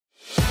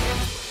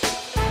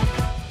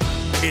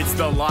It's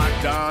the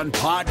Locked On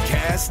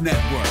Podcast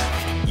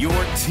Network, your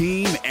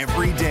team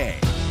every day.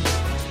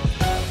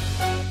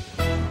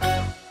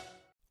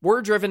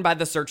 We're driven by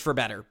the search for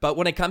better, but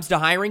when it comes to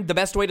hiring, the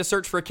best way to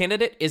search for a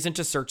candidate isn't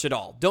to search at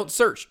all. Don't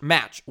search,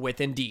 match with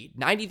Indeed.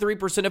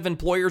 93% of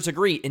employers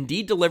agree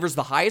Indeed delivers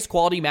the highest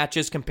quality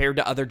matches compared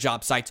to other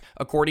job sites,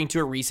 according to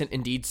a recent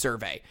Indeed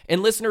survey.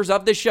 And listeners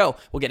of this show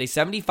will get a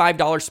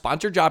 $75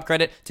 sponsored job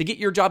credit to get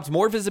your jobs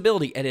more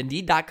visibility at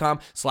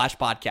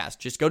Indeed.com/podcast.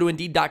 Just go to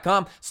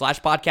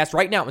Indeed.com/podcast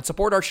right now and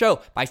support our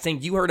show by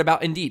saying you heard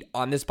about Indeed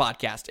on this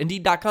podcast.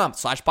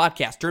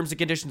 Indeed.com/podcast. Terms and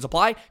conditions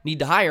apply. Need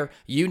to hire?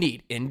 You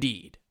need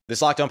Indeed.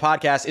 This Locked On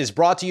Podcast is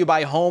brought to you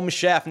by Home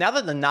Chef. Now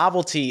that the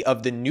novelty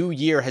of the new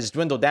year has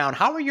dwindled down,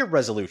 how are your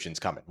resolutions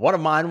coming? One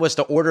of mine was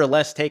to order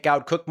less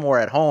takeout, cook more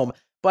at home,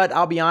 but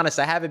I'll be honest,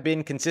 I haven't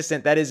been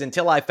consistent. That is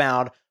until I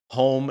found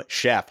Home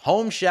Chef.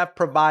 Home Chef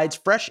provides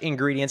fresh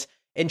ingredients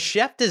and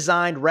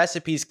chef-designed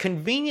recipes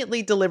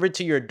conveniently delivered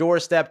to your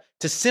doorstep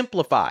to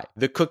simplify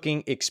the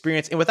cooking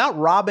experience and without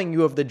robbing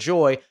you of the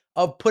joy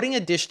of putting a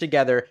dish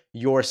together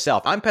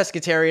yourself. I'm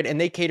pescatarian and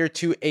they cater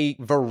to a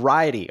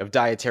variety of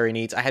dietary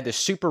needs. I had this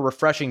super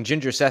refreshing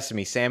ginger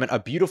sesame salmon, a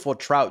beautiful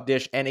trout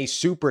dish, and a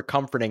super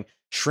comforting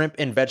shrimp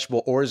and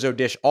vegetable orzo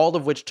dish, all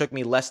of which took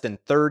me less than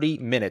 30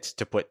 minutes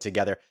to put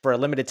together. For a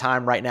limited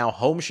time right now,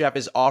 Home Chef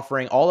is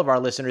offering all of our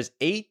listeners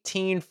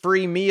 18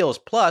 free meals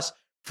plus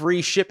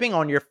free shipping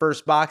on your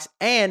first box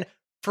and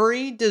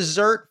free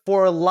dessert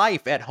for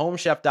life at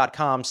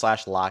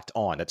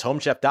homechef.com/lockedon. That's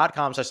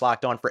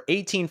homechef.com/lockedon for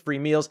 18 free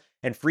meals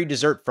and free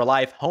dessert for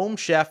life.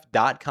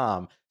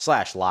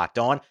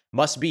 Homechef.com/lockedon.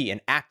 Must be an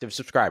active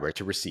subscriber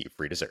to receive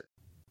free dessert.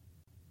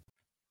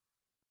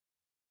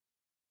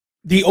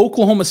 The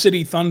Oklahoma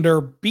City Thunder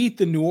beat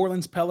the New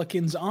Orleans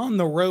Pelicans on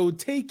the road,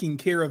 taking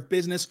care of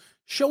business,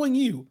 showing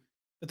you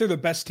that they're the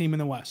best team in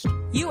the West.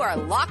 You are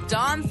Locked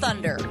On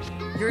Thunder,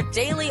 your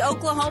daily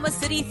Oklahoma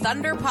City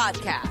Thunder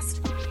podcast.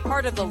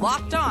 Part of the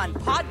Locked On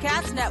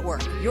Podcast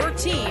Network, your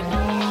team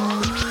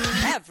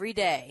every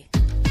day.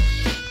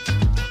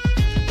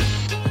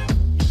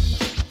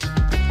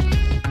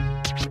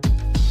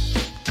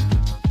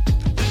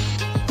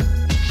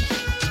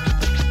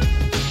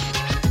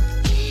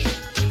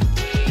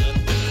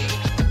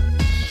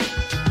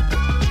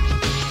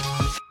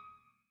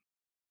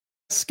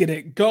 Let's get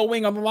it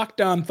going on the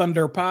Locked On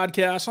Thunder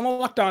podcast, on the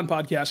Locked On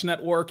Podcast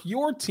Network,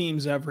 your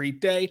teams every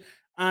day.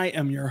 I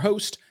am your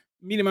host,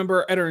 media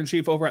member,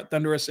 editor-in-chief over at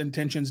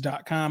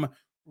thunderousintentions.com,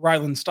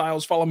 Rylan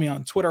Stiles. Follow me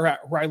on Twitter at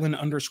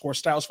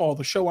Rylan_Stiles. Follow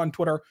the show on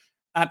Twitter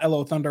at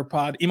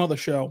LOThunderPod. Email the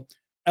show,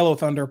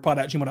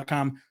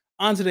 LOThunderPod@gmail.com.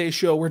 On today's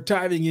show, we're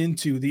diving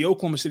into the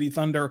Oklahoma City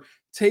Thunder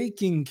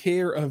taking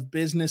care of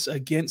business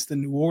against the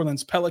New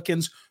Orleans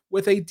Pelicans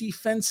with a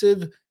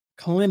defensive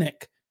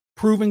clinic,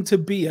 proving to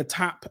be a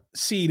top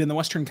seed in the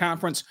Western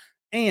Conference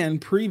and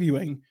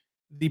previewing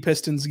the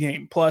Pistons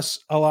game, plus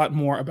a lot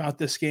more about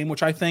this game,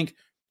 which I think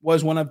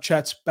was one of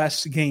Chet's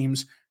best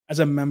games as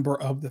a member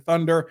of the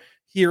Thunder.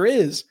 Here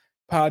is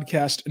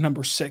podcast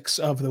number 6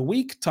 of the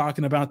week,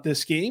 talking about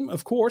this game.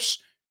 Of course,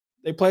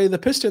 they play the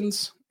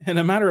Pistons in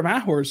a matter of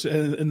hours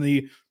in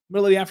the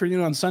middle of the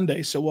afternoon on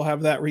Sunday, so we'll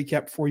have that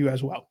recap for you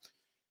as well.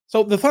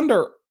 So the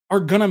Thunder are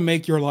going to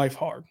make your life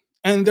hard,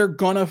 and they're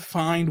going to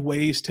find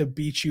ways to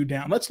beat you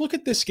down. Let's look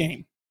at this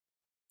game.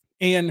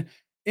 And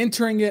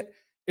entering it,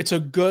 it's a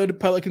good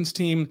Pelicans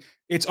team.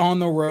 It's on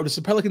the road. It's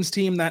a Pelicans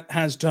team that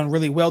has done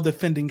really well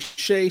defending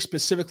Shea,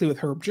 specifically with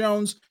Herb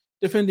Jones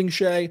defending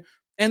Shea.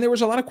 And there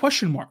was a lot of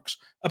question marks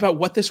about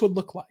what this would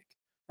look like.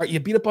 Right?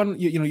 You beat up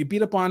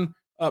on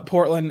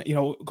Portland,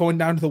 going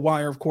down to the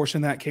wire, of course,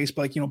 in that case,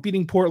 but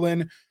beating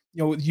Portland,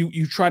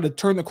 you try to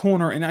turn the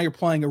corner, and now you're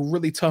playing a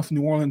really tough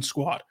New Orleans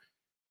squad.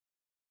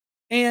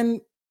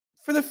 And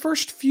for the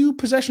first few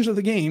possessions of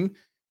the game,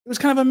 it was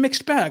kind of a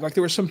mixed bag. Like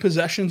there were some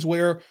possessions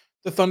where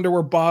the Thunder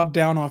were bogged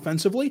down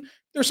offensively.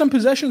 There are some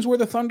possessions where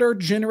the Thunder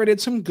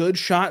generated some good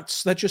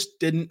shots that just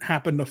didn't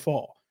happen to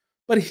fall.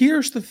 But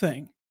here's the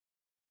thing.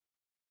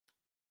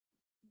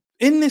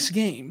 In this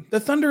game,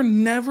 the Thunder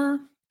never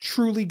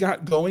truly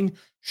got going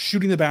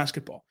shooting the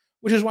basketball,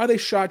 which is why they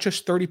shot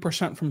just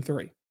 30% from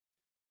 3.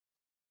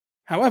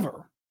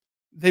 However,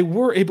 they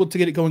were able to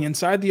get it going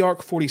inside the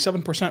arc,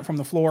 47% from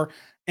the floor,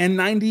 and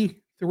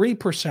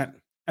 93%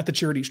 at the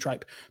charity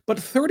stripe. But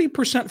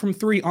 30% from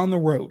 3 on the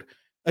road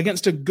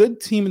against a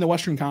good team in the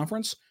Western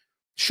Conference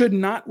should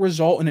not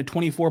result in a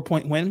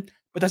 24-point win,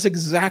 but that's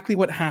exactly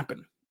what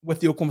happened with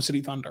the Oklahoma City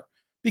Thunder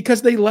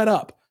because they let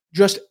up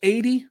just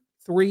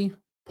 83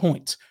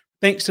 points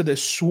thanks to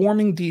this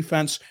swarming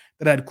defense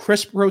that had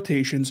crisp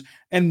rotations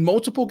and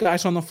multiple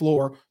guys on the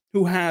floor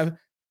who have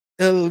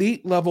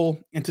elite level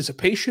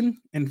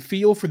anticipation and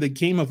feel for the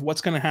game of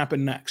what's going to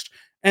happen next.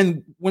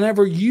 And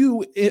whenever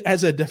you,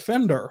 as a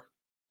defender,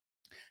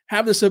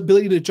 have this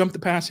ability to jump the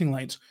passing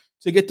lanes,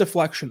 to get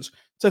deflections,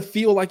 to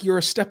feel like you're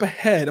a step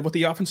ahead of what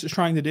the offense is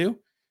trying to do,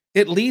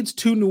 it leads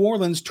to New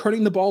Orleans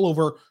turning the ball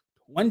over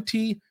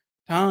 20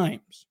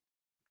 times.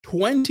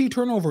 20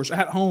 turnovers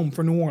at home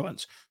for New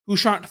Orleans, who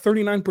shot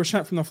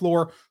 39% from the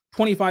floor,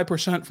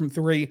 25% from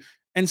 3,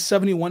 and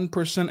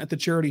 71% at the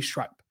charity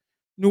stripe.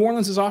 New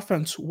Orleans'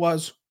 offense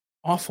was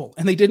awful,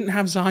 and they didn't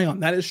have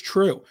Zion. That is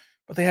true,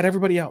 but they had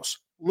everybody else.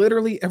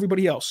 Literally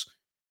everybody else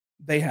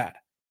they had.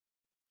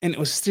 And it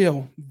was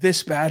still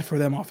this bad for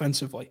them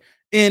offensively.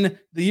 In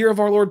the year of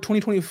our Lord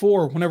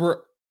 2024,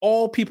 whenever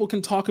all people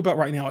can talk about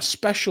right now,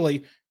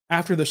 especially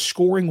after the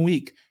scoring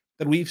week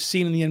that we've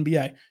seen in the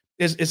NBA,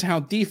 is how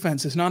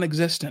defense is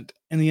non-existent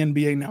in the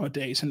NBA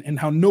nowadays, and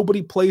how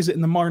nobody plays it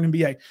in the modern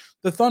NBA.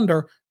 The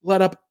Thunder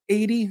let up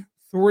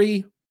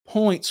 83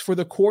 points for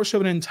the course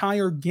of an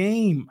entire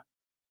game.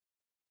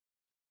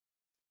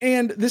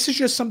 And this is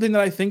just something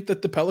that I think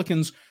that the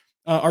Pelicans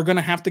are going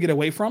to have to get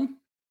away from.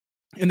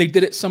 And they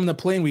did it some in the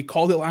play-in. We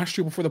called it last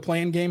year before the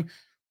play-in game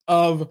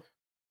of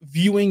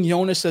viewing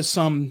Jonas as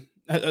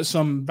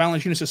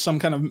Valanciunas as some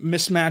kind of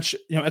mismatch,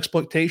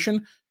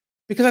 exploitation,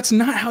 because that's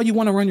not how you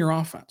want to run your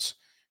offense.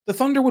 The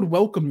Thunder would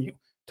welcome you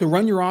to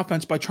run your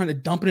offense by trying to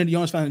dump it into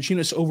Jonas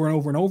Valanciunas over and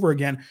over and over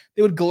again.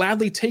 They would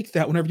gladly take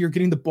that whenever you're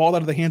getting the ball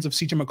out of the hands of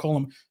CJ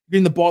McCollum, you're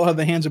getting the ball out of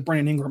the hands of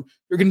Brandon Ingram,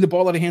 you're getting the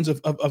ball out of the hands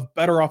of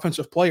better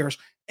offensive players.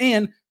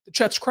 And to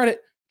Chet's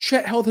credit,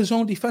 Chet held his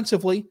own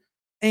defensively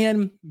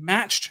and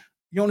matched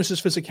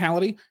Jonas's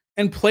physicality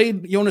and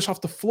played Jonas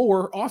off the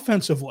floor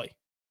offensively.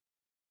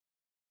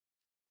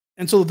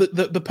 And so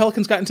the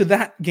Pelicans got into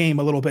that game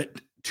a little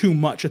bit too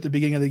much at the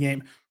beginning of the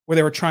game, where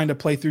they were trying to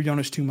play through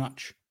Jonas too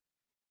much.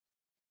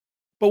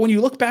 But when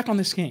you look back on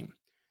this game,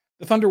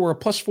 the Thunder were a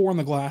 +4 on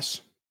the glass.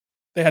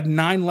 They had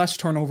 9 less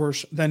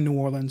turnovers than New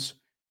Orleans.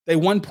 They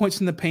won points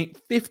in the paint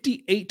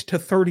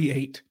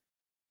 58-38.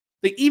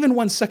 They even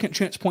won second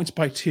chance points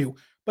by 2.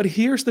 But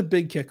here's the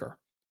big kicker.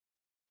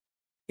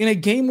 In a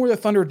game where the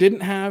Thunder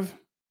didn't have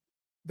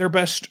their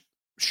best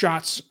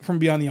shots from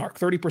beyond the arc,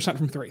 30%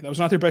 from 3, that was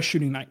not their best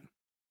shooting night.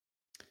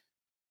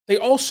 They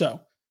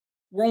also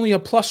were only a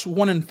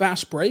 +1 in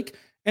fast break,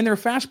 and their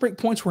fast break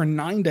points were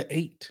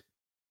 9-8.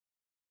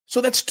 So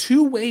that's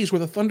 2 ways where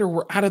the Thunder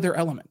were out of their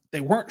element.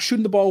 They weren't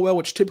shooting the ball well,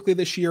 which typically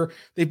this year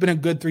they've been a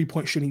good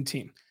 3-point shooting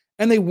team.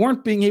 And they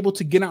weren't being able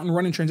to get out and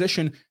run in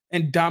transition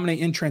and dominate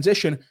in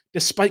transition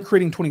despite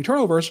creating 20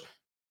 turnovers,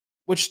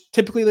 which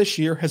typically this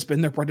year has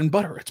been their bread and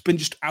butter. It's been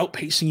just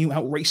outpacing you,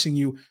 outracing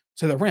you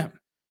to the rim.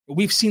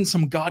 We've seen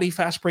some gaudy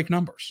fast break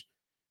numbers.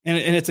 And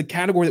it's a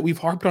category that we've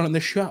harped on in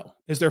this show,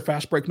 is their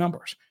fast break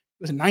numbers.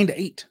 It was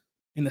 9-8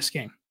 in this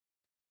game.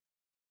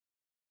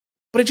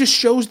 But it just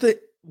shows the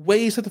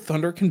ways that the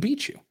Thunder can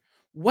beat you.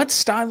 What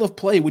style of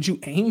play would you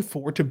aim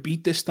for to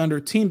beat this Thunder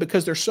team?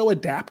 Because they're so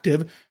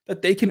adaptive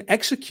that they can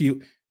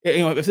execute.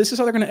 If this is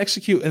how they're going to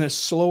execute in a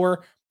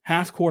slower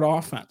half-court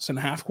offense and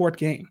half-court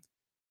game,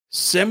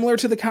 similar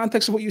to the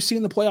context of what you see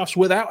in the playoffs,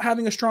 without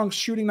having a strong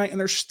shooting night, and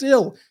they're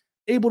still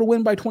able to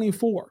win by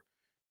 24,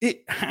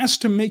 it has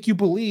to make you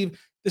believe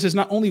this is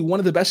not only one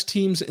of the best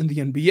teams in the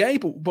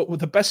NBA, but with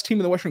the best team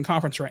in the Western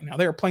Conference right now.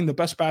 They are playing the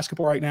best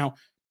basketball right now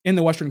in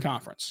the Western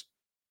Conference.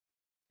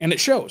 And it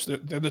shows.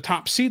 They're the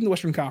top seed in the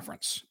Western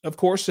Conference. Of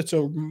course, it's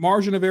a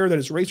margin of error that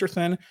is razor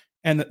thin,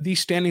 and that these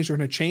standings are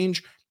going to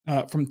change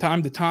from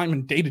time to time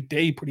and day to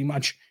day pretty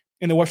much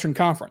in the Western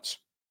Conference.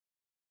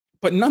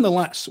 But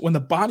nonetheless, when the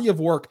body of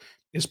work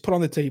is put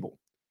on the table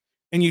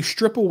and you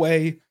strip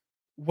away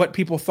what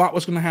people thought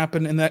was going to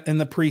happen in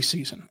the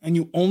preseason, and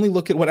you only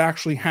look at what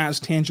actually has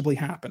tangibly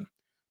happened,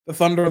 the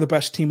Thunder are the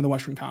best team in the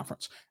Western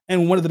Conference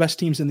and one of the best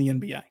teams in the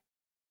NBA.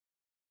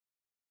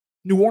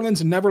 New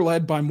Orleans never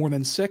led by more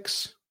than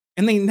 6,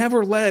 and they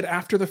never led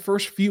after the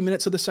first few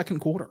minutes of the second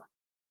quarter.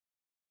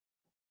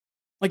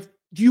 Like,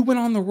 you went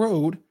on the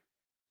road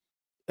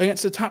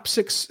against the top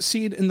 6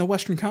 seed in the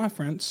Western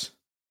Conference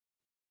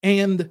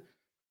and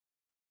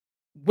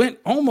went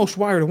almost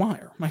wire to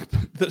wire. Like,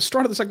 the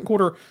start of the second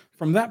quarter,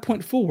 from that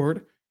point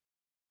forward,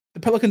 the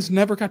Pelicans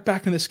never got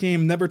back in this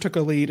game, never took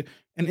a lead,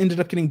 and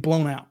ended up getting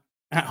blown out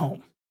at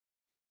home.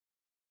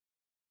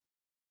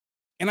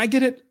 And I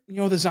get it,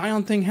 the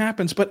Zion thing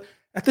happens, but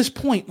at this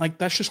point, like,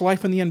 that's just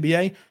life in the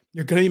NBA.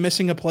 You're going to be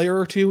missing a player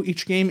or two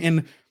each game,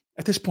 and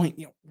at this point,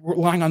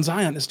 relying on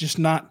Zion is just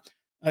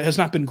has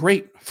not been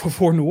great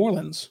for New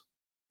Orleans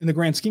in the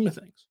grand scheme of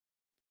things.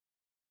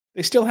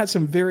 They still had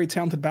some very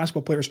talented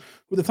basketball players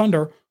who the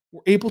Thunder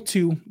were able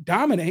to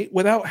dominate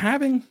without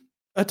having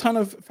a ton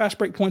of fast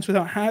break points,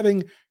 without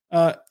having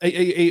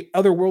a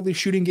otherworldly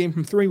shooting game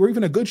from 3, or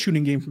even a good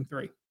shooting game from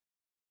 3.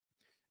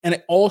 And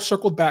it all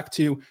circled back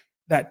to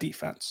that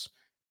defense.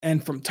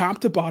 And from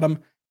top to bottom,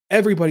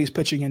 everybody's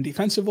pitching in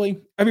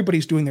defensively,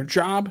 everybody's doing their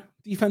job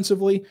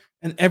defensively,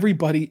 and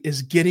everybody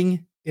is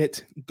getting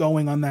it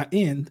going on that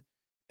end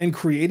and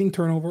creating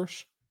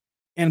turnovers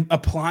and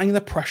applying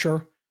the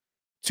pressure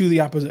to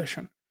the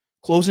opposition,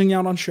 closing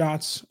out on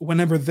shots.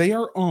 Whenever they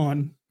are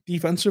on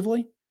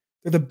defensively,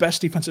 they're the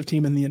best defensive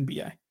team in the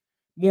NBA.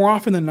 More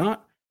often than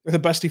not, they're the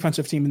best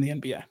defensive team in the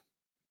NBA.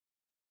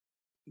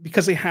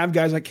 Because they have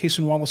guys like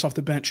Cason Wallace off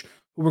the bench,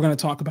 who we're going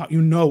to talk about.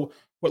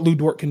 What Lou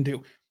Dort can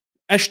do.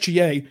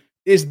 SGA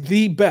is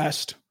the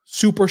best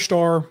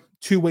superstar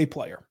two-way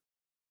player.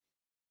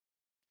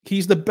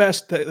 He's the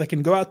best that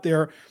can go out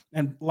there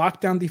and lock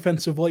down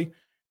defensively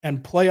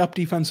and play up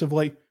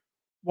defensively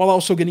while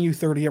also getting you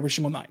 30 every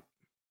single night.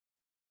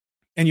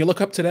 And you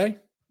look up today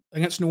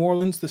against New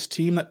Orleans, this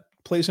team that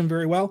plays him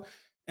very well,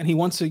 and he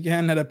once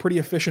again had a pretty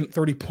efficient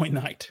 30-point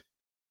night.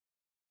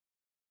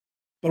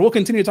 But we'll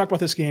continue to talk about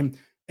this game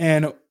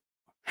and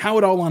how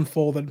it all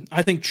unfolded.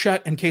 I think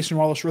Chet and Cason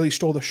Wallace really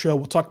stole the show.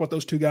 We'll talk about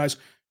those two guys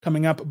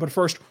coming up. But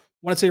first, I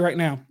want to say right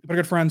now, our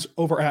good friends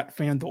over at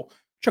FanDuel.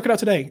 Check it out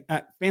today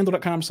at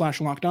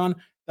FanDuel.com/lockedon.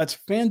 That's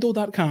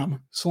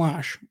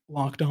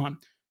FanDuel.com/lockedon.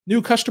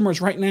 New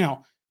customers right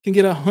now can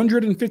get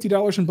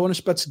 $150 in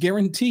bonus bets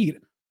guaranteed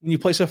when you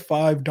place a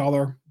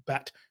 $5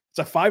 bet. It's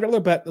a $5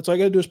 bet. That's all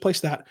you got to do is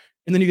place that.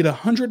 And then you get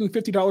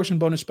 $150 in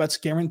bonus bets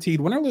guaranteed,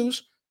 win or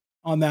lose,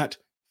 on that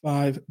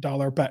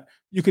 $5 bet.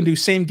 You can do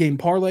same game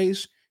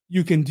parlays.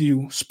 You can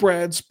do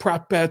spreads,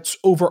 prop bets,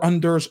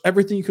 over-unders,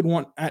 everything you could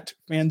want at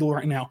FanDuel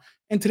right now.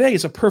 And today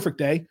is a perfect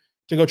day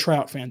to go try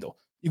out FanDuel.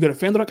 You go to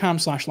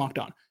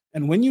FanDuel.com/lockedon.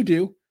 And when you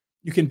do,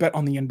 you can bet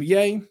on the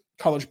NBA,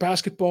 college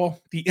basketball,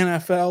 the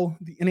NFL,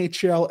 the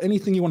NHL,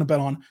 anything you want to bet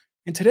on.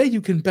 And today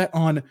you can bet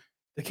on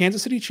the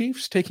Kansas City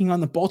Chiefs taking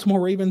on the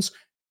Baltimore Ravens,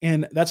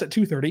 and that's at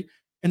 2:30.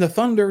 And the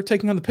Thunder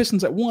taking on the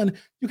Pistons at 1.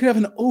 You can have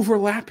an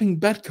overlapping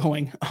bet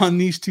going on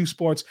these two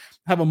sports,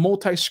 have a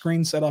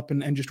multi-screen setup,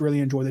 and just really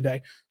enjoy the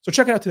day. So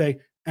check it out today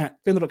at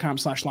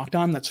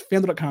FanDuel.com/lockedon. That's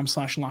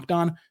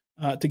FanDuel.com/lockedon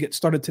to get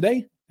started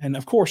today. And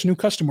of course, new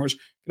customers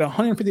get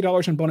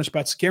 $150 in bonus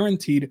bets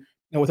guaranteed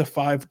with a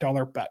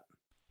 $5 bet.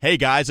 Hey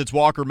guys, it's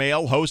Walker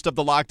Mail, host of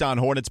the Locked On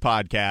Hornets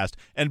podcast,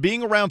 and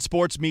being around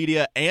sports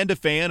media and a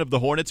fan of the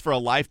Hornets for a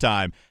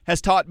lifetime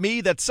has taught me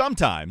that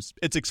sometimes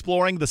it's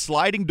exploring the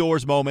sliding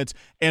doors moments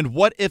and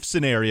what-if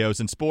scenarios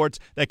in sports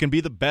that can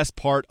be the best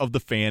part of the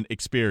fan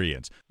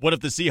experience. What if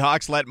the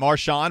Seahawks let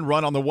Marshawn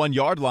run on the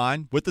 1-yard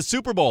line with the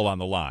Super Bowl on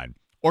the line?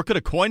 Or could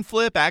a coin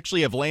flip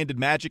actually have landed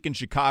Magic in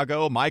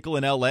Chicago, Michael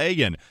in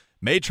L.A., and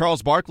made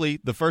Charles Barkley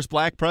the first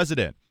black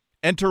president?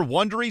 Enter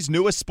Wondery's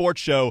newest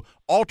sports show,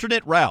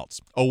 Alternate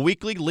Routes, a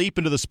weekly leap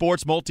into the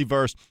sports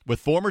multiverse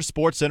with former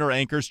SportsCenter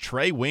anchors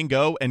Trey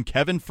Wingo and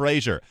Kevin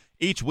Frazier.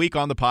 Each week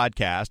on the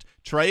podcast,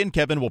 Trey and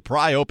Kevin will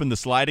pry open the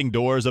sliding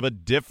doors of a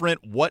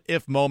different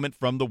what-if moment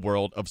from the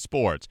world of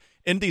sports.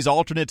 In these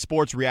alternate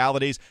sports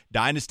realities,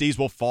 dynasties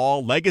will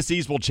fall,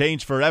 legacies will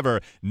change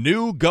forever,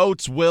 new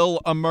GOATs will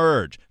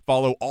emerge.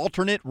 Follow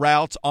Alternate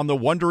Routes on the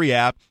Wondery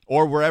app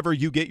or wherever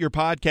you get your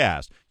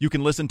podcast. You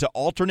can listen to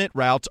Alternate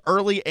Routes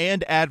early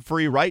and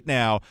ad-free right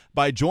now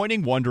by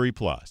joining Wondery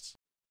Plus.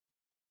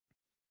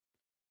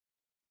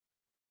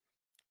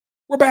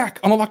 We're back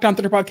on the Locked On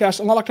Thunder podcast,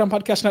 on the Locked On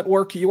Podcast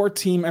Network, your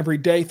team every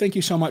day. Thank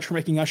you so much for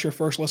making us your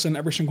first listen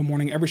every single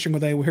morning, every single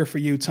day. We're here for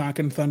you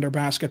talking Thunder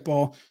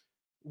basketball.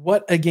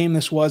 What a game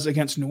this was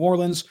against New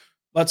Orleans.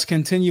 Let's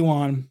continue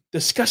on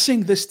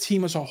discussing this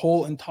team as a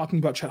whole and talking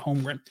about Chet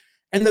Holmgren.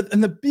 And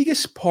the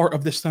biggest part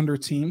of this Thunder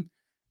team,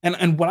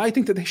 and what I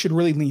think that they should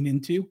really lean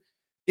into,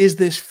 is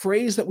this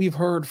phrase that we've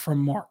heard from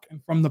Mark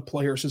and from the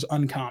players is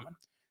uncommon.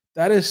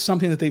 That is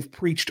something that they've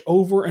preached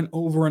over and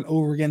over and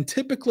over again,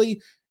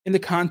 typically in the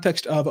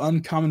context of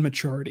uncommon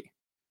maturity.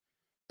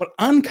 But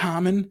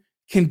uncommon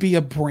can be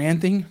a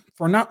branding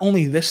for not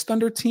only this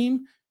Thunder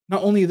team,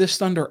 not only this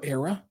Thunder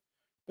era,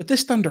 but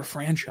this Thunder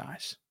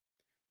franchise.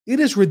 It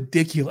is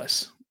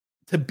ridiculous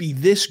to be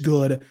this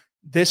good,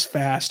 this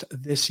fast,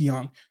 this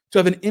young, to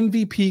have an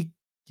MVP,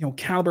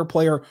 caliber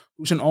player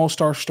who's an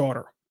all-star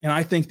starter. And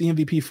I think the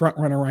MVP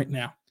frontrunner right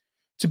now.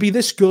 To be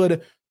this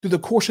good through the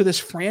course of this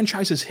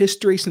franchise's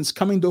history since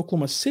coming to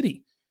Oklahoma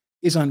City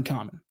is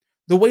uncommon.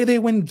 The way they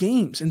win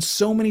games in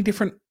so many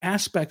different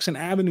aspects and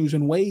avenues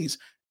and ways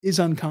is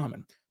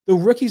uncommon. The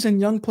rookies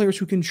and young players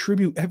who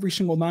contribute every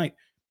single night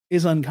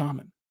is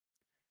uncommon.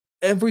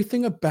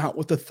 Everything about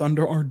what the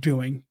Thunder are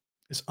doing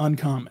is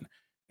uncommon,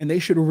 and they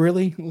should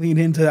really lean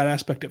into that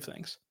aspect of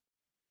things.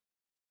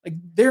 Like,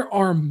 there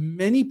are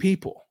many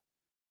people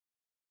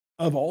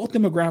of all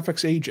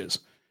demographics, ages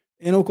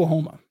in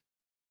Oklahoma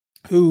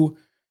who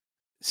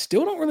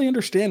still don't really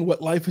understand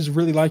what life is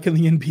really like in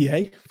the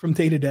NBA from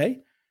day to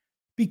day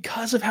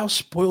because of how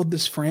spoiled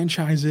this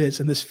franchise is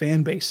and this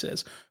fan base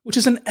is, which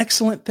is an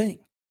excellent thing.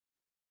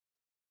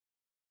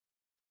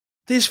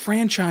 This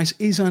franchise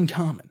is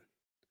uncommon.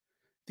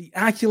 The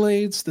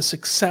accolades, the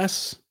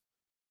success,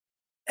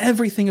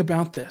 everything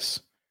about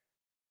this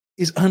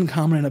is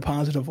uncommon in a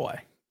positive way.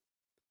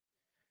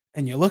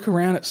 And you look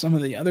around at some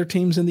of the other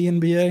teams in the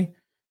NBA,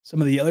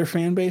 some of the other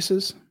fan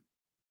bases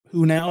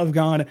who now have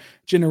gone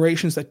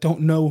generations that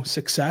don't know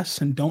success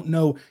and don't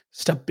know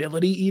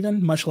stability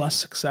even, much less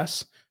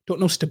success, don't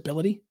know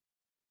stability.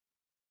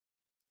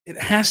 It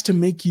has to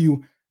make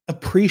you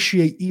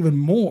appreciate even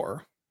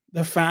more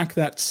the fact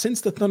that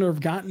since the Thunder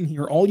have gotten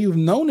here, all you've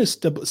known is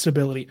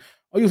stability.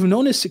 All you've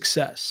known is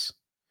success.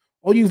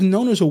 All you've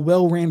known is a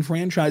well-ran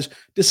franchise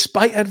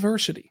despite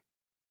adversity,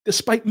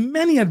 despite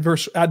many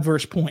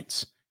adverse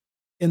points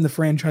in the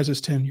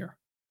franchise's tenure.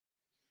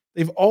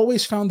 They've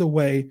always found a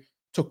way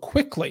to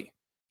quickly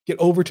get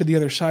over to the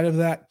other side of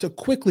that, to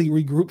quickly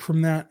regroup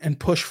from that and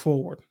push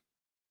forward.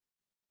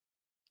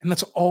 And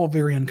that's all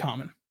very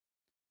uncommon. I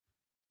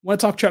want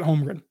to talk Chet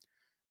Holmgren.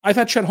 I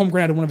thought Chet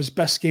Holmgren had one of his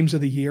best games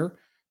of the year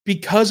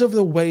because of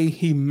the way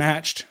he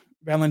matched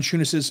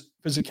Valanciunas'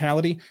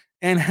 physicality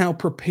and how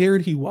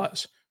prepared he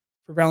was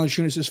for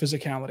Valanciunas'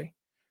 physicality.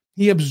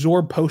 He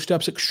absorbed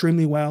post-ups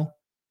extremely well.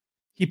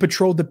 He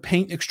patrolled the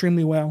paint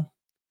extremely well.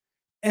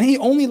 And he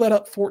only let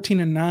up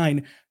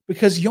 14-9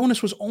 because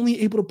Jonas was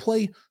only able to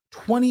play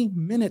 20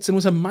 minutes and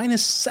was a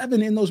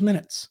 -7 in those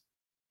minutes.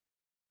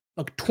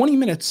 Look, 20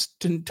 minutes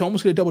to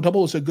almost get a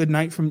double-double is a good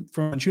night from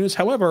Valanciunas.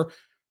 However,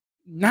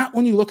 not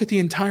when you look at the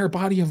entire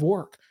body of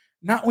work.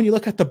 Not when you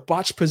look at the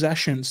botched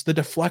possessions, the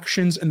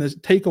deflections, and the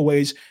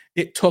takeaways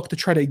it took to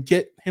try to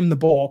get him the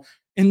ball.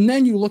 And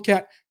then you look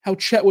at how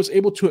Chet was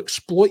able to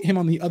exploit him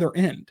on the other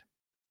end.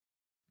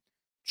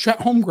 Chet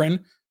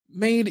Holmgren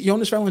made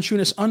Jonas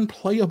Valanciunas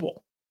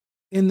unplayable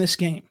in this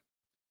game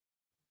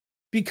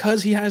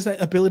because he has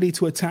that ability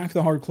to attack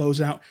the hard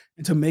closeout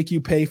and to make you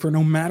pay for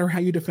no matter how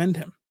you defend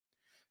him.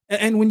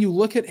 And when you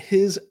look at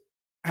his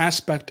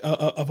aspect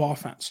of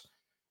offense,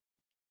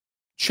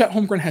 Chet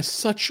Holmgren has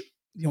such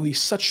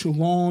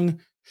long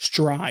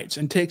strides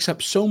and takes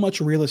up so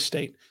much real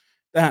estate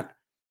that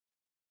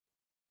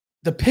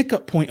the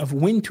pickup point of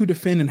when to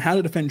defend and how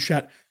to defend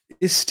Chet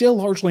is still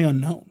largely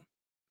unknown.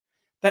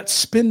 That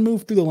spin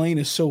move through the lane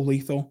is so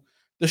lethal.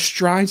 The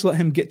strides let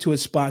him get to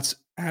his spots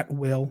at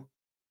will.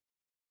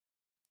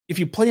 If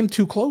you play him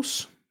too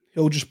close,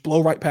 he'll just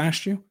blow right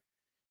past you.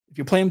 If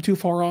you play him too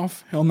far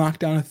off, he'll knock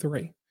down a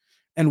three.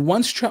 And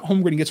once Chet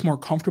Holmgren gets more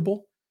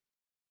comfortable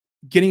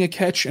getting a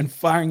catch and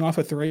firing off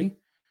a three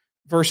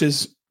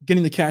versus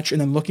getting the catch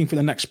and then looking for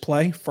the next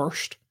play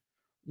first,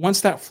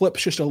 once that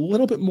flips just a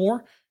little bit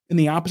more in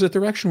the opposite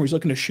direction where he's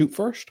looking to shoot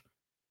first,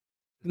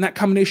 then that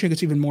combination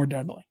gets even more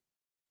deadly.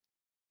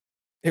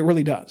 It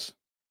really does.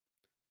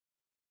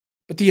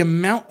 But the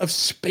amount of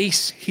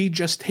space he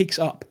just takes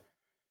up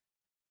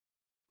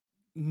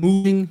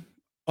moving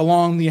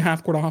along the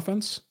half-court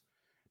offense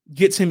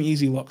gets him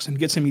easy looks and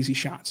gets him easy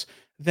shots.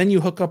 Then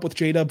you hook up with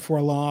J-Dub for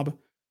a lob.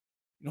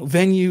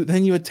 Then you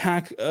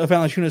attack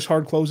Valanciunas'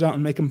 hard closeout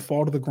and make him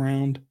fall to the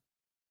ground.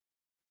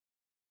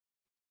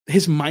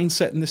 His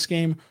mindset in this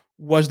game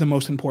was the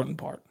most important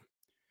part.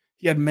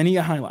 He had many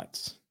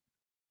highlights.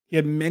 He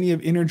had many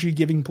of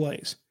energy-giving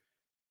plays.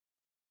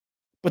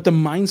 But the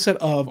mindset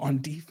of,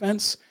 on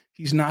defense,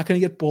 he's not going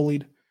to get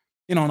bullied.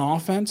 And on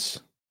offense,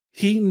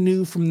 he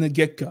knew from the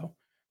get-go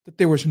that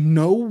there was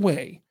no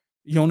way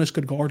Jonas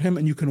could guard him.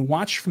 And you can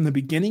watch from the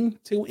beginning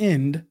to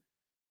end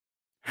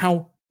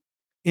how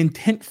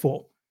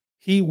intentful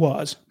he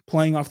was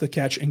playing off the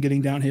catch and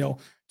getting downhill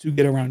to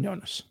get around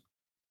Jonas.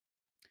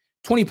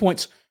 20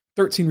 points,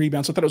 13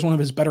 rebounds. I thought it was one of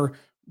his better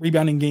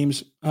rebounding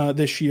games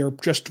this year,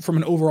 just from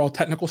an overall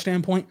technical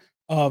standpoint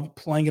of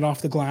playing it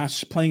off the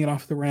glass, playing it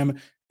off the rim,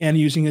 and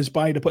using his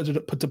body to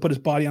put his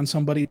body on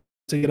somebody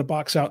to get a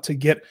box out to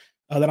get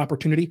that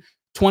opportunity.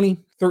 20,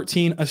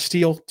 13, a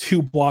steal,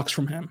 2 blocks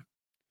from him.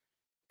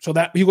 So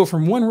that you go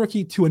from one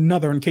rookie to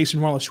another in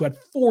Cason Wallace, who had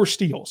 4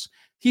 steals.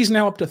 He's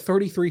now up to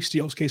 33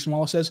 steals, Cason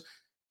Wallace says,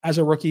 as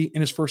a rookie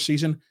in his first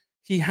season.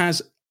 He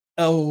has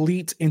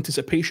elite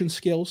anticipation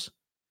skills,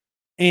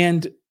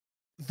 and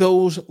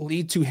those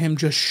lead to him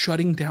just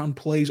shutting down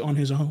plays on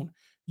his own.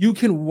 You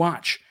can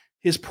watch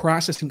his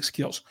processing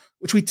skills,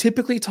 which we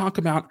typically talk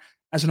about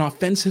as an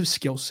offensive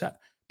skill set,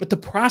 but the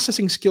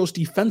processing skills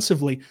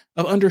defensively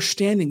of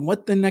understanding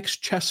what the next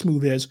chess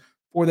move is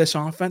for this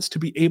offense to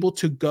be able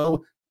to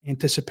go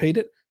anticipate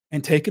it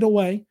and take it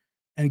away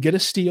and get a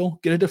steal,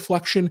 get a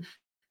deflection,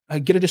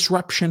 get a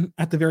disruption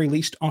at the very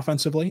least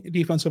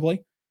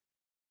defensively,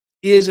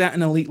 is at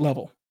an elite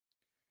level.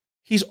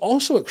 He's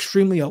also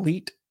extremely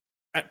elite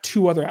at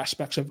 2 other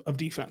aspects of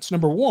defense.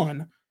 Number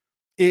 1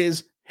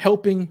 is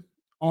helping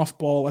off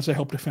ball as a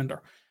help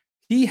defender.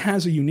 He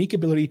has a unique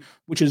ability,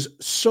 which is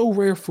so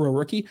rare for a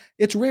rookie.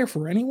 It's rare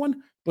for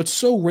anyone, but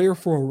so rare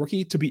for a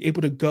rookie to be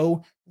able to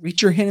go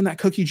reach your hand in that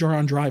cookie jar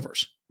on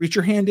drivers. Reach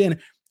your hand in,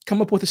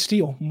 come up with a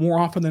steal more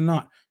often than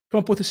not. Come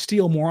up with a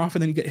steal more often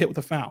than you get hit with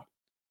a foul.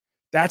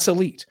 That's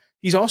elite.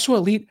 He's also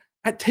elite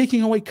at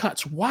taking away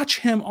cuts. Watch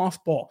him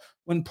off ball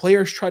when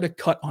players try to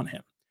cut on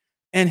him.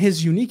 And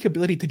his unique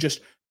ability to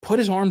just put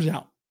his arms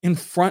out in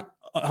front,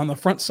 on the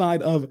front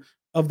side of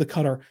the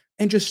cutter,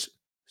 and just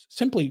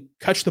simply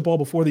catch the ball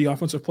before the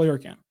offensive player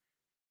can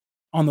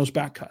on those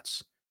back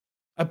cuts.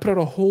 I put out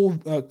a whole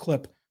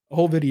clip, a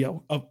whole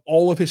video of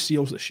all of his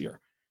steals this year.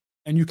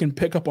 And you can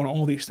pick up on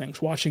all these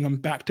things, watching them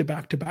back to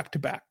back to back to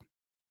back.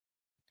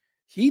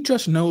 He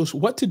just knows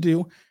what to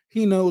do.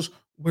 He knows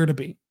where to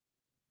be.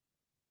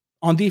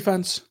 On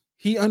defense,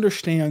 he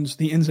understands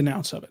the ins and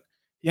outs of it.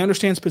 He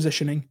understands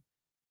positioning.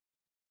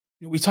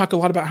 We talk a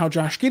lot about how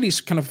Josh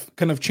Giddey's kind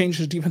of changed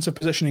his defensive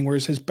positioning,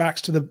 whereas his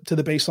back's to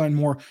the baseline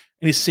more,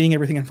 and he's seeing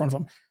everything in front of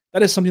him.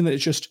 That is something that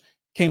just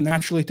came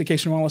naturally to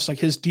Cason Wallace. Like,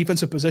 his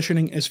defensive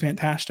positioning is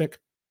fantastic.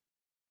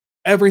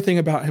 Everything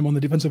about him on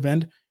the defensive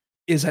end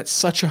is at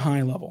such a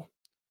high level.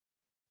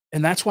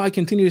 And that's why I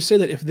continue to say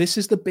that if this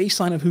is the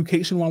baseline of who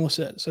Cason Wallace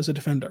is as a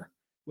defender,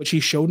 which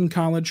he showed in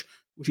college,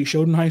 which he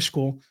showed in high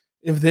school,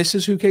 if this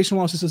is who Cason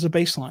Wallace is as a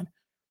baseline,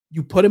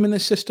 You put him in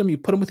this system, you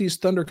put him with these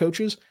Thunder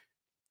coaches,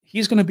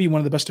 he's going to be one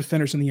of the best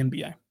defenders in the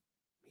NBA.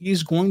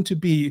 He's going to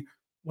be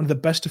one of the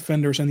best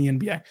defenders in the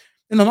NBA.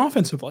 And then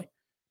offensively,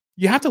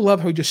 you have to love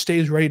how he just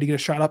stays ready to get a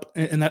shot up,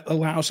 and that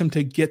allows him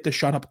to get the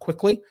shot up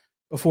quickly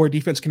before a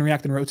defense can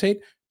react and rotate.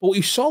 But what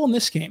you saw in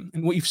this game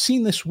and what you've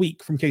seen this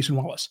week from Cason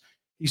Wallace,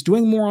 he's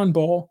doing more on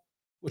ball,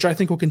 which I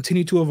think will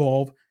continue to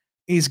evolve.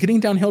 He's getting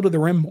downhill to the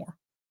rim more,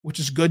 which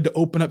is good to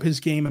open up his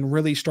game and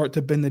really start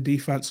to bend the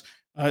defense,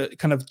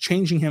 kind of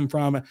changing him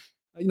from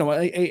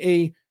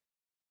a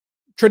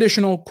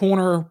traditional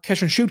corner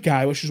catch and shoot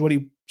guy, which is what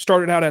he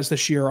started out as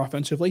this year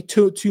offensively,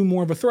 to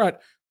more of a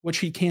threat, which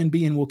he can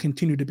be and will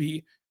continue to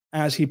be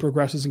as he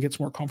progresses and gets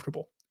more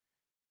comfortable.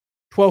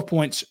 12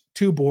 points,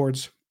 2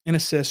 boards, an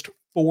assist,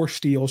 4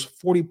 steals,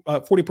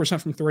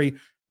 40% from 3,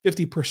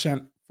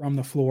 50% from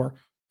the floor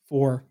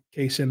for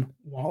Cason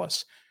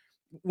Wallace.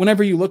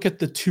 Whenever you look at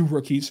the 2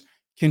 rookies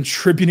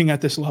contributing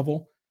at this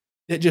level,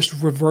 it just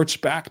reverts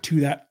back to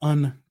that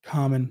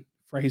uncommon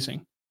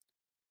phrasing.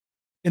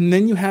 And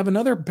then you have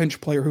another bench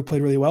player who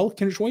played really well,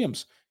 Kenrich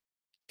Williams.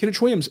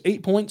 Kenrich Williams,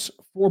 8 points,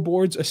 4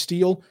 boards, a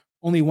steal,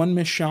 only 1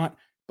 missed shot,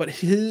 but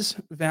his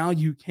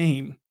value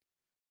came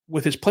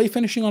with his play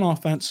finishing on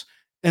offense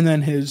and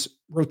then his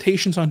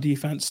rotations on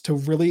defense to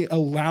really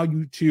allow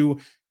you to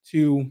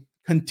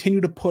continue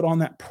to put on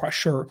that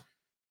pressure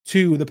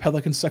to the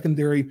Pelicans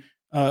secondary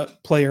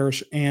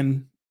players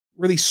and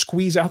really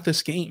squeeze out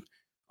this game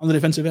on the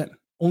defensive end,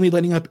 only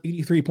letting up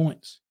 83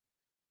 points.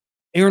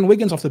 Aaron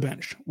Wiggins off the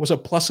bench was a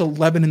plus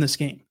 11 in this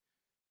game.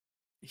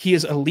 He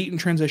is elite in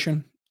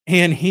transition,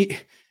 and he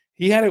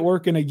had it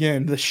working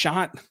again. The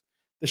shot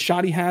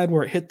he had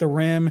where it hit the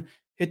rim,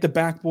 hit the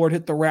backboard,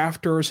 hit the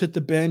rafters, hit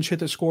the bench, hit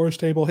the scorer's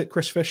table, hit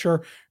Chris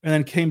Fisher, and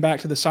then came back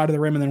to the side of the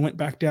rim and then went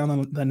back down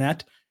on the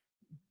net.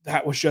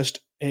 That was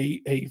just a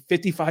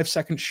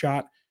 55-second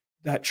shot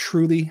that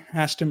truly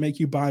has to make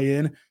you buy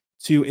in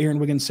to Aaron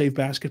Wiggins' save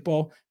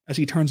basketball as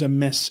he turns a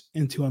miss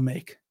into a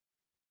make,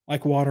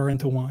 like water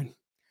into wine.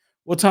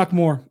 We'll talk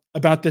more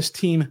about this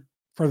team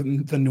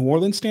from the New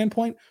Orleans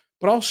standpoint,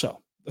 but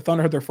also the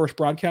Thunder had their first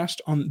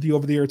broadcast on the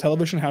over-the-air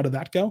television. How did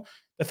that go?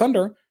 The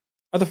Thunder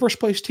are the first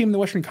place team in the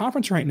Western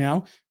Conference right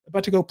now,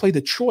 about to go play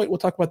Detroit. We'll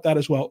talk about that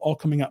as well, all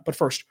coming up. But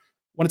first, I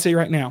want to tell you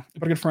right now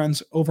about our good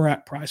friends over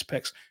at Prize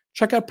Picks.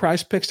 Check out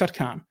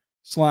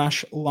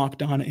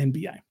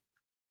prizepicks.com/LockedOnNBA.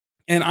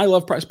 And I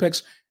love Prize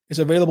Picks. It's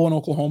available in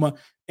Oklahoma.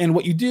 And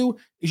what you do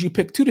is you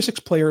pick 2 to 6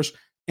 players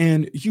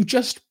and you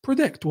just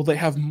predict, will they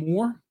have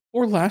more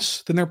or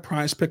less than their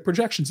Prize Pick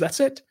projections? That's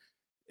it.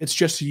 It's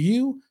just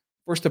you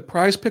versus the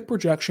Prize Pick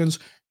projections.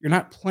 You're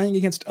not playing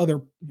against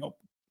other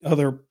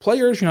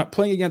players. You're not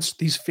playing against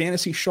these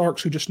fantasy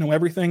sharks who just know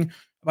everything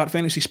about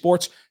fantasy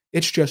sports.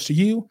 It's just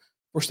you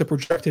versus the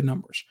projected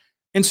numbers.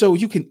 And so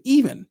you can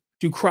even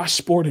do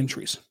cross-sport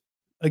entries.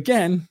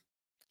 Again,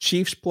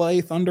 Chiefs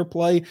play, Thunder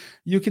play.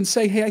 You can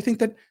say, hey, I think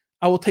that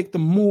I will take the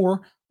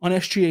more on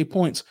SGA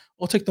points.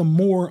 I'll take the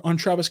more on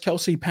Travis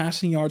Kelce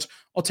passing yards.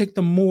 I'll take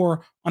the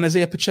more on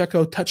Isaiah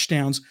Pacheco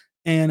touchdowns.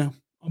 And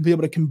I'll be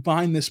able to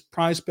combine this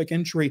Prize Pick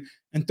entry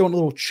and throw in a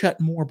little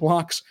Chet Moore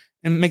blocks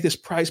and make this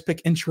Prize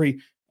Pick entry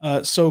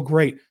so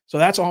great. So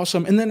that's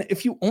awesome. And then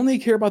if you only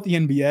care about the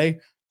NBA,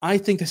 I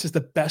think this is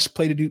the best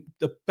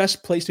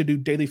place to do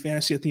daily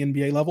fantasy at the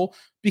NBA level,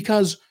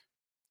 because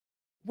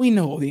we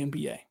know the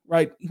NBA,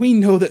 right? We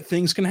know that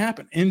things can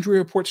happen. Injury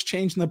reports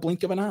change in the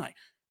blink of an eye.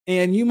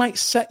 And you might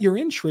set your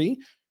entry,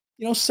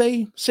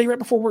 say right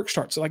before work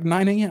starts, like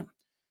 9 a.m.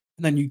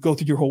 And then you go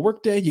through your whole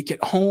workday, you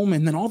get home,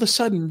 and then all of a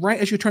sudden, right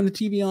as you turn the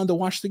TV on to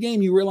watch the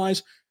game, you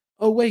realize,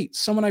 oh, wait,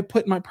 someone I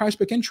put in my Prize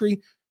Pick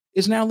entry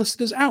is now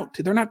listed as out.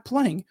 They're not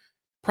playing.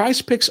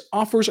 Prize Picks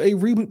offers a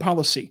reboot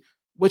policy,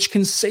 which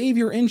can save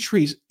your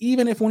entries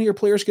even if one of your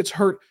players gets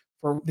hurt.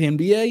 For the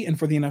NBA and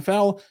for the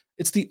NFL,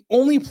 it's the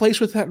only place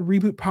with that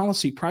reboot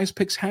policy. Prize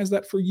Picks has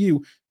that for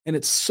you, and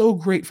it's so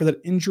great for that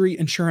injury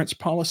insurance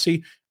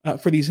policy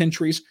for these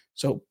entries.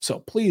 So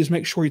please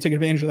make sure you take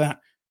advantage of that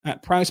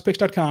at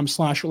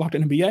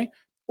prizepicks.com/LockedOnNBA,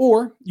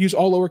 or use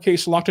all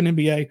lowercase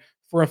LockedOnNBA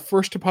for a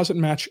first deposit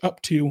match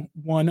up to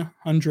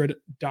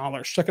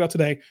 $100. Check it out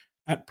today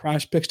at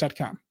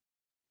prizepicks.com.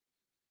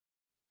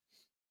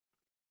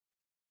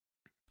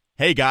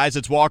 Hey guys,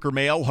 it's Walker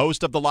Mail,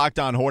 host of the Locked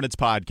On Hornets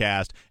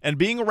podcast, and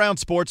being around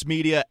sports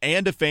media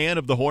and a fan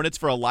of the Hornets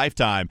for a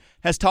lifetime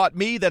has taught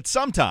me that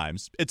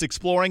sometimes it's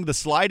exploring the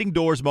sliding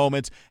doors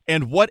moments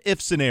and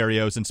what-if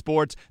scenarios in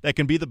sports that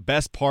can be the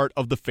best part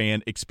of the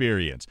fan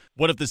experience.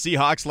 What if the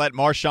Seahawks let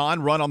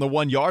Marshawn run on the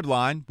 1-yard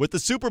line with the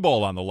Super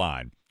Bowl on the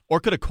line? Or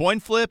could a coin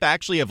flip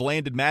actually have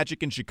landed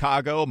Magic in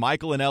Chicago,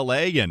 Michael in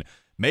L.A., and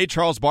made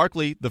Charles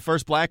Barkley the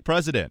first black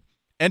president?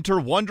 Enter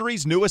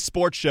Wondery's newest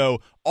sports show,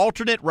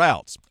 Alternate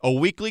Routes, a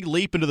weekly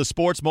leap into the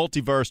sports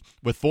multiverse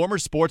with former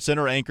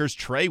SportsCenter anchors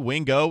Trey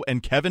Wingo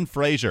and Kevin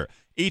Frazier.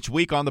 Each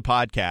week on the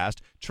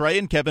podcast, Trey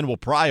and Kevin will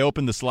pry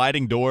open the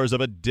sliding doors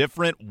of a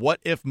different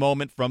what-if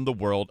moment from the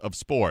world of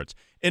sports.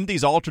 In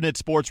these alternate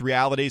sports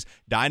realities,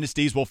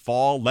 dynasties will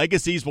fall,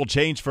 legacies will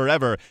change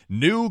forever,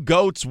 new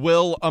GOATs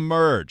will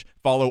emerge.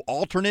 Follow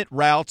Alternate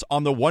Routes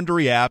on the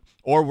Wondery app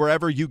or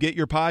wherever you get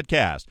your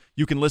podcast.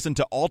 You can listen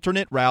to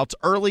Alternate Routes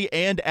early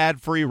and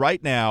ad-free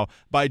right now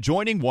by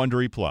joining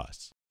Wondery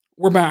Plus.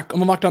 We're back on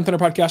the Locked On Thunder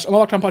podcast, on the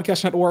Locked On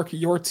Podcast Network,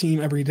 your team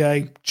every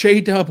day.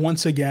 J-Dub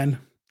once again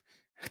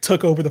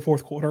took over the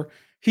fourth quarter.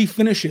 He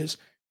finishes,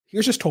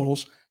 here's his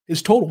totals,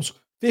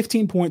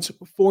 15 points,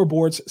 4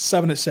 boards,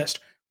 7 assists.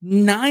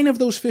 9 of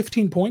those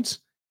 15 points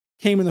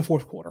came in the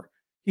fourth quarter.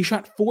 He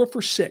shot 4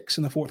 for 6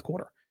 in the fourth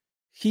quarter.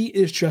 He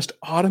is just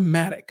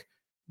automatic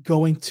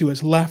going to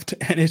his left,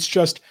 and it's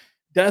just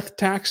death,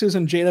 taxes,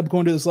 and J-Dub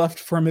going to his left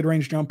for a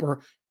mid-range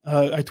jumper.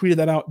 I tweeted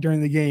that out during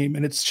the game,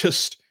 and it's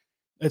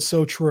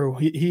so true.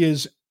 He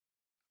is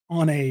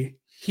on a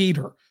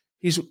heater.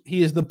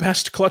 He is the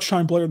best clutch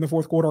time player in the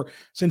fourth quarter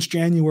since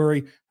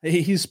January.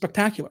 He's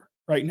spectacular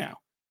right now,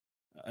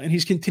 and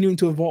he's continuing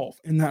to evolve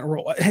in that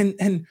role.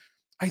 And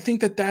I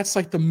think that that's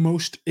like the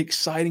most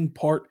exciting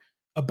part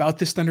about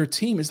this Thunder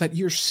team is that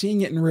you're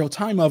seeing it in real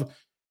time. Of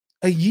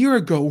a year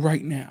ago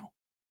right now,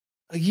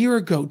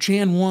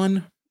 Jan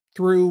 1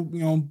 through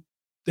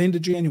the end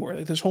of January,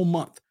 like this whole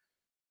month,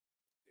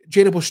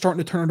 J-Dub was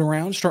starting to turn it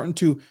around, starting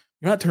to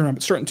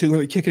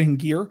really kick it in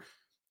gear.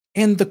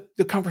 And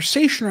the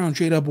conversation around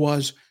J-Dub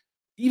was,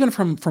 even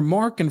from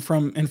Mark and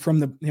from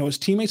the his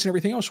teammates and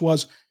everything else,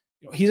 was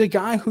he's a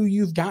guy who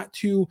you've got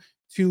to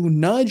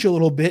nudge a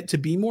little bit to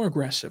be more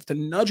aggressive, to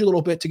nudge a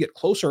little bit to get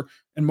closer.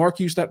 And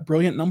Mark used that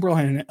brilliant number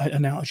line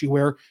analogy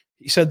where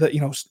he said that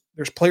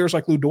there's players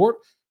like Lou Dort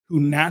who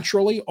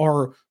naturally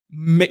are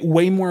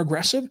way more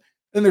aggressive,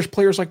 and there's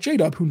players like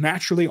J-Dub who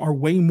naturally are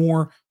way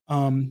more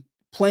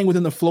playing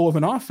within the flow of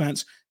an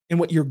offense. And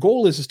what your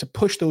goal is to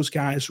push those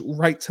guys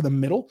right to the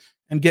middle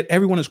and get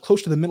everyone as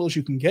close to the middle as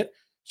you can get.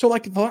 So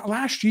like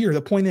last year,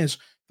 the point is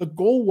the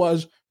goal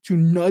was to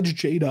nudge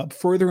J-Dub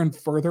further and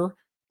further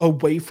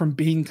away from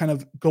being kind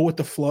of go with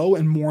the flow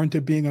and more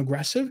into being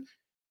aggressive.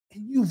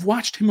 And you've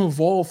watched him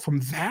evolve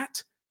from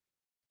that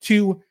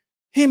to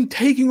him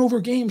taking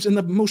over games in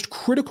the most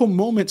critical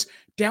moments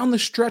down the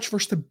stretch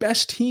versus the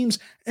best teams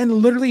and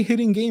literally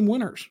hitting game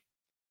winners.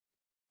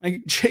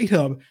 Like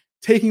J-Dub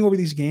taking over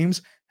these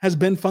games has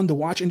been fun to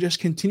watch and just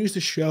continues to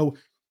show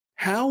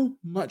how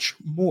much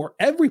more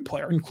every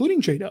player,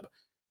 including J-Dub,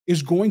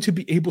 is going to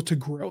be able to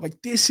grow.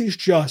 Like, this is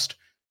just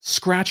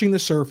scratching the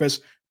surface.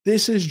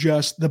 This is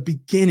just the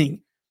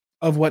beginning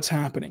of what's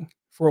happening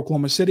for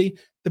Oklahoma City,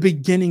 the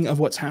beginning of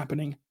what's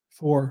happening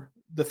for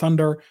the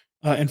Thunder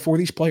and for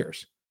these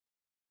players.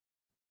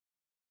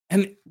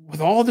 And with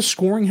all the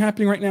scoring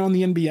happening right now in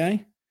the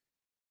NBA,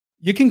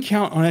 you can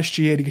count on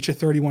SGA to get you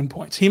 31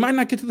 points. He might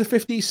not get to the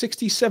 50,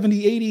 60,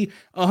 70, 80,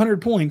 100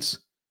 points,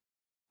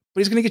 but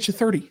he's going to get you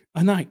 30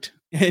 a night,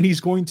 and he's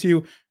going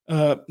to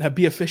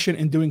be efficient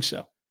in doing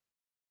so.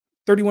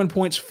 31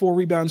 points, 4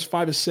 rebounds,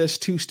 5 assists,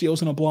 2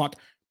 steals, and a block.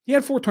 He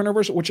had 4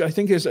 turnovers, which I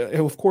think is,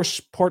 of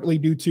course, partly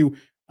due to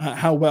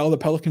how well the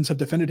Pelicans have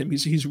defended him.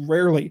 He's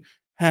rarely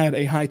had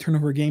a high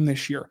turnover game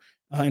this year,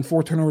 and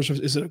 4 turnovers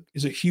is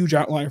a huge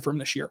outlier for him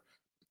this year.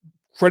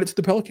 Credit to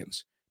the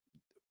Pelicans.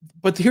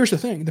 But here's the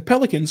thing. The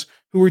Pelicans,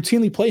 who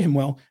routinely play him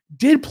well,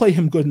 did play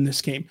him good in this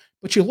game.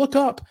 But you look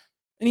up,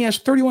 and he has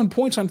 31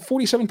 points on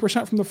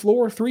 47% from the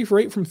floor, 3 for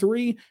 8 from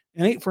 3,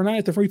 and 8 for 9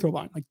 at the free throw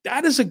line. Like,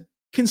 that is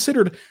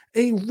considered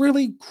a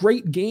really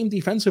great game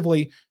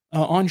defensively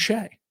on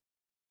Shea.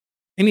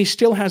 And he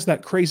still has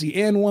that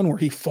crazy and one where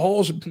he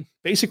falls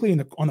basically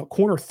on a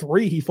corner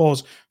 3. He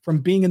falls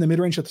from being in the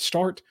mid-range at the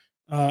start.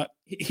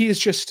 He is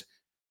just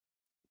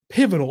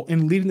pivotal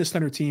in leading this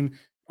Thunder team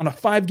on a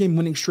 5-game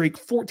winning streak,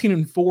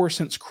 14-4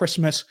 since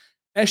Christmas.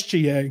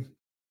 SGA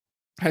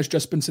has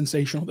just been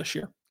sensational this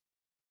year.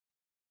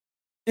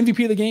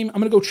 MVP of the game,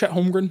 I'm going to go Chet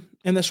Holmgren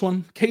in this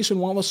one. Cason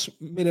Wallace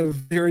made a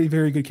very,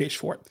 very good case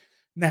for it.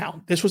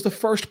 Now, this was the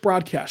first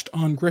broadcast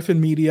on Griffin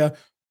Media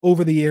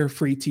over-the-air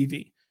free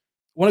TV. I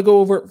want to go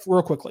over it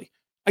real quickly.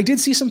 I did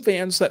see some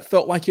fans that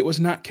felt like it was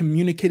not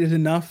communicated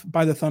enough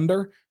by the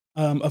Thunder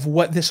of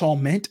what this all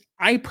meant.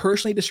 I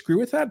personally disagree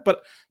with that,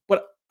 but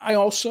I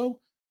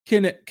also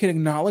can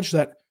acknowledge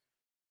that,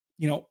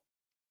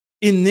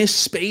 in this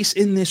space,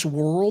 in this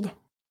world,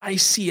 I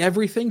see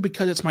everything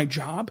because it's my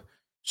job.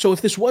 So if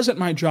this wasn't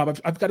my job,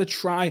 I've got to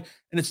try,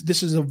 and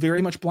this is a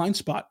very much blind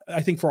spot,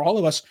 I think, for all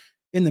of us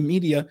in the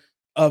media,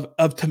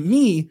 of to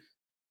me,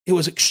 it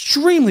was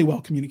extremely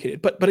well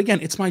communicated. But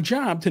again, it's my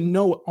job to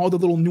know all the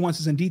little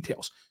nuances and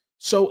details.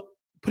 So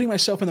putting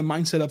myself in the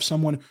mindset of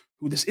someone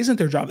who this isn't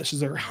their job, this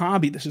is their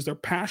hobby, this is their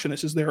passion,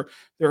 this is their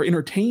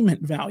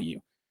entertainment value,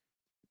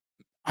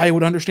 I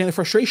would understand the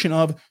frustration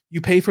of, you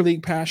pay for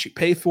League Pass, you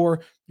pay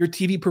for your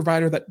TV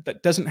provider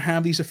that doesn't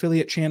have these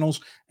affiliate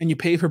channels, and you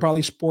pay for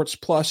Bally Sports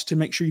Plus to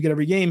make sure you get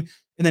every game,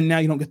 and then now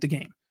you don't get the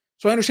game.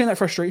 So I understand that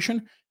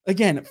frustration.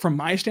 Again, from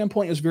my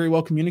standpoint, it was very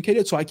well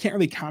communicated, so I can't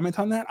really comment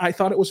on that. I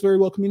thought it was very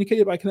well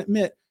communicated, but I can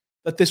admit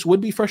that this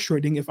would be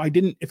frustrating if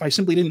I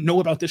simply didn't know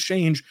about this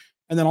change,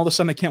 and then all of a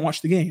sudden I can't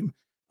watch the game.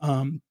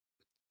 And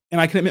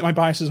I can admit my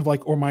biases of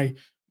like, or my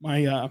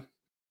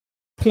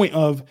point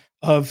of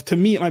to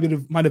me,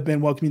 it might have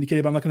been well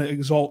communicated, but I'm not going to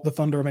exalt the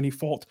Thunder of any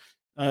fault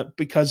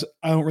because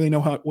I don't really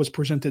know how it was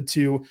presented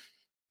to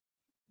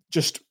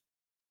just,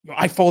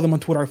 I follow them on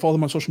Twitter. I follow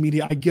them on social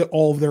media. I get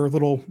all of their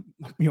little,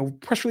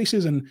 press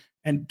releases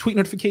and tweet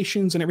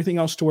notifications and everything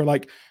else to where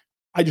like,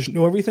 I just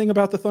know everything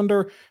about the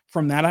Thunder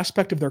from that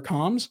aspect of their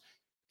comms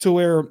to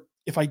where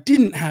if I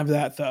didn't have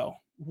that though,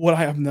 would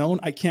I have known?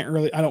 I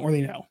don't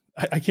really know.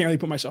 I can't really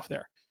put myself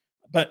there.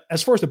 But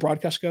as far as the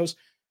broadcast goes,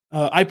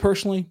 I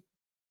personally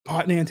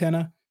bought an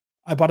antenna.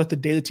 I bought it the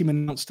day the team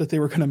announced that they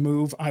were going to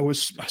move. I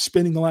was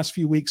spending the last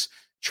few weeks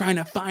trying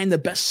to find the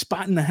best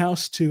spot in the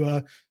house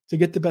to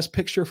get the best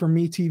picture for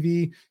Me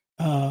TV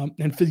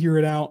and figure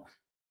it out.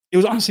 It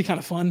was honestly kind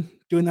of fun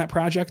doing that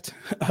project.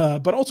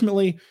 But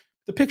ultimately,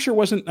 the picture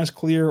wasn't as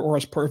clear or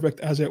as perfect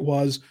as it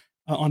was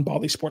on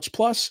Bally Sports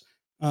Plus.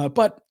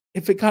 But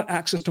if it got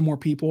access to more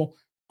people,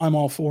 I'm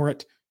all for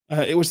it.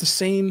 It was the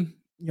same,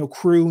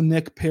 crew,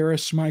 Nick,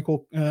 Paris,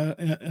 Michael,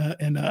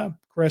 and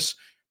Chris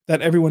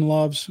that everyone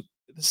loves.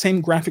 The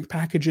same graphic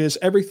packages.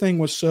 Everything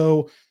was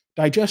so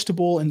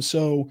digestible and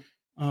so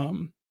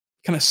kind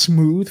of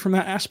smooth from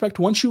that aspect.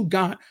 Once you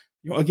got,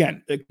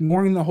 again,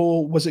 ignoring the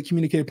whole, was it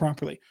communicated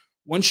properly?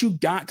 Once you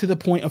got to the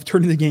point of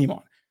turning the game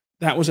on,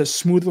 that was as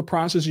smooth of a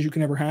process as you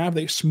can ever have.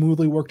 They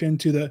smoothly worked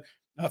into the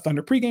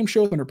Thunder pregame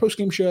show, Thunder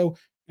postgame show,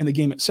 and the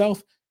game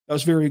itself. That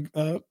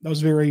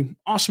was very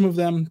awesome of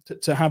them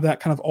to have that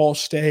kind of all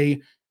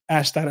stay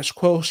as status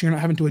quo. So you're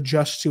not having to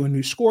adjust to a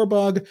new score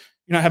bug.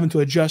 You're not having to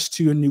adjust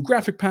to a new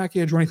graphic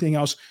package or anything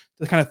else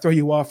to kind of throw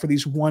you off for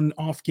these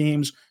one-off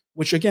games,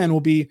 which again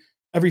will be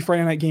every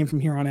Friday night game from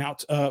here on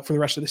out for the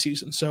rest of the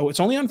season. So it's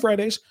only on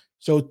Fridays.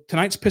 So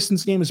tonight's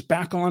Pistons game is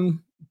back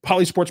on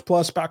Bally Sports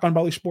Plus, back on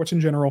Bally Sports in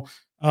general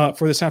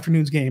for this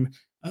afternoon's game.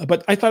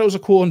 But I thought it was a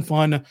cool and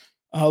fun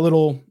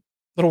little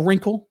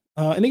wrinkle.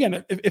 And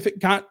again, if it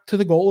got to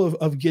the goal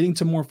of getting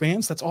to more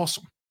fans, that's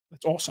awesome.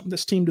 That's awesome.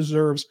 This team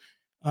deserves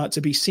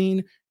to be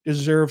seen,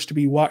 deserves to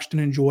be watched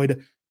and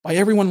enjoyed by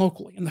everyone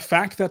locally. And the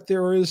fact that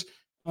there is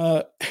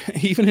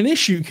even an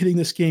issue getting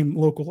this game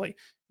locally,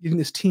 getting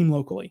this team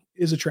locally,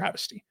 is a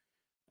travesty.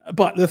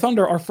 But the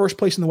Thunder are first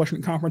place in the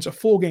Western Conference, a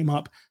full game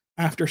up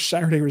after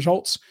Saturday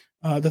results.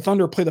 The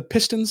Thunder play the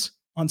Pistons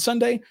on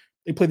Sunday.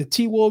 They play the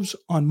T-Wolves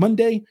on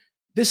Monday.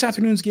 This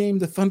afternoon's game,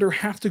 the Thunder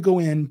have to go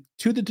in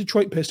to the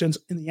Detroit Pistons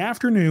in the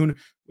afternoon,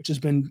 which has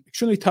been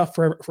extremely tough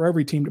for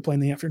every team to play in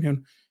the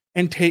afternoon,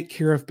 and take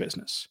care of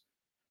business.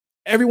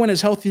 Everyone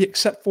is healthy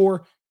except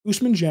for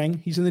Ousmane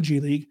Dieng. He's in the G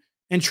League.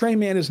 And Tre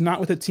Mann is not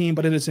with the team,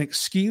 but it is an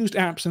excused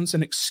absence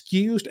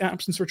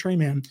for Tre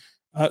Mann.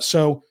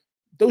 So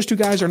those two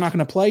guys are not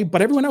going to play,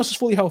 but everyone else is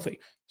fully healthy.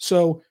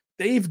 So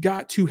they've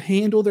got to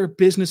handle their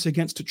business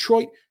against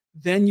Detroit.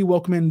 Then you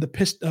welcome in the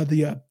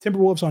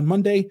Timberwolves on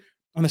Monday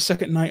on the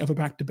second night of a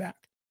back-to-back.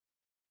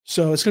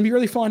 So it's going to be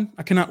really fun.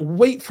 I cannot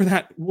wait for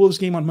that Wolves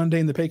game on Monday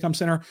in the Paycom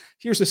Center.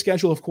 Here's the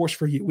schedule, of course,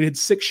 for you. We had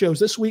 6 shows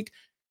this week.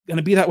 Going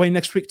to be that way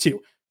next week,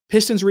 too.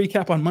 Pistons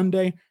recap on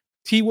Monday.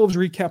 T-Wolves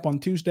recap on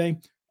Tuesday.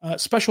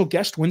 Special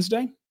guest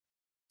Wednesday.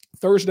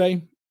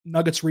 Thursday,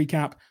 Nuggets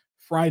recap.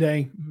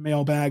 Friday,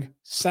 mailbag.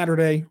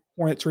 Saturday,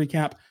 Hornets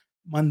recap.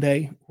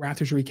 Monday,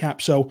 Raptors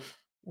recap. So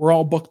we're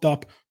all booked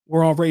up.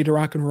 We're all ready to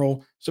rock and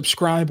roll.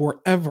 Subscribe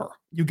wherever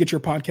you get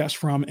your podcast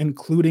from,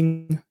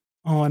 including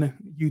on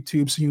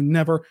YouTube, so you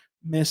never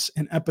miss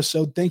an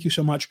episode. Thank you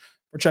so much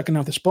for checking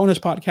out this bonus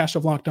podcast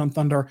of Locked On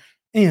Thunder.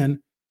 And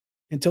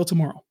until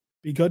tomorrow,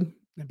 be good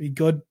and be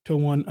good to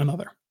one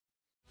another.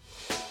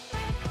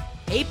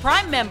 Hey,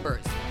 Prime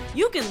members,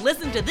 you can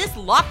listen to this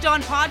Locked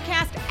On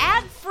podcast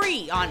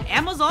ad-free on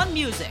Amazon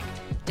Music.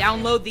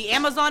 Download the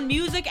Amazon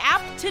Music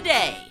app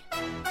today.